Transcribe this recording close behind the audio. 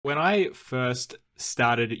When I first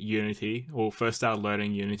started Unity, or first started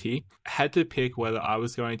learning Unity, I had to pick whether I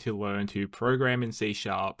was going to learn to program in C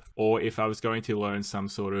Sharp or if I was going to learn some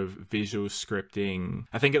sort of visual scripting.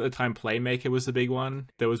 I think at the time Playmaker was the big one.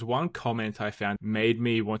 There was one comment I found made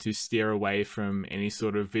me want to steer away from any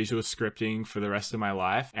sort of visual scripting for the rest of my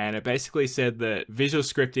life. And it basically said that visual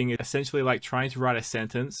scripting is essentially like trying to write a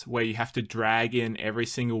sentence where you have to drag in every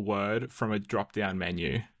single word from a drop-down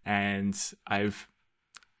menu. And I've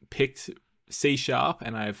picked C Sharp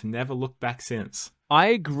and I've never looked back since. I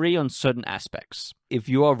agree on certain aspects. If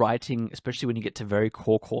you are writing, especially when you get to very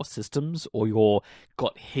core systems or you're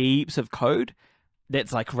got heaps of code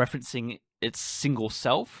that's like referencing its single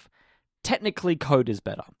self, technically code is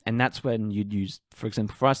better. And that's when you'd use, for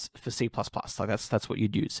example, for us, for C++, like that's what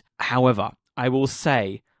you'd use. However, I will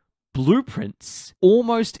say Blueprints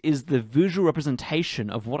almost is the visual representation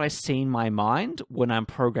of what I see in my mind when I'm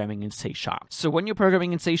programming in C Sharp. So when you're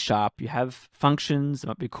programming in C Sharp, you have functions that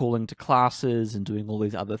might be calling to classes and doing all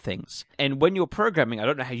these other things. And when you're programming, I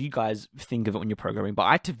don't know how you guys think of it when you're programming, but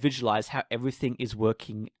I like to visualize how everything is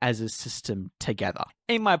working as a system together.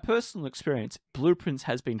 In my personal experience, Blueprints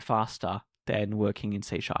has been faster than working in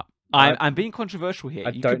C Sharp. I'm being controversial here.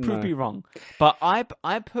 You could prove me wrong. But I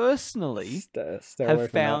personally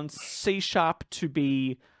have found C Sharp to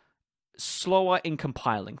be slower in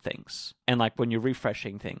compiling things and like when you're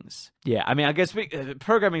refreshing things. Yeah, I mean, I guess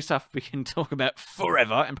programming stuff we can talk about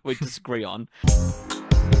forever and probably disagree on.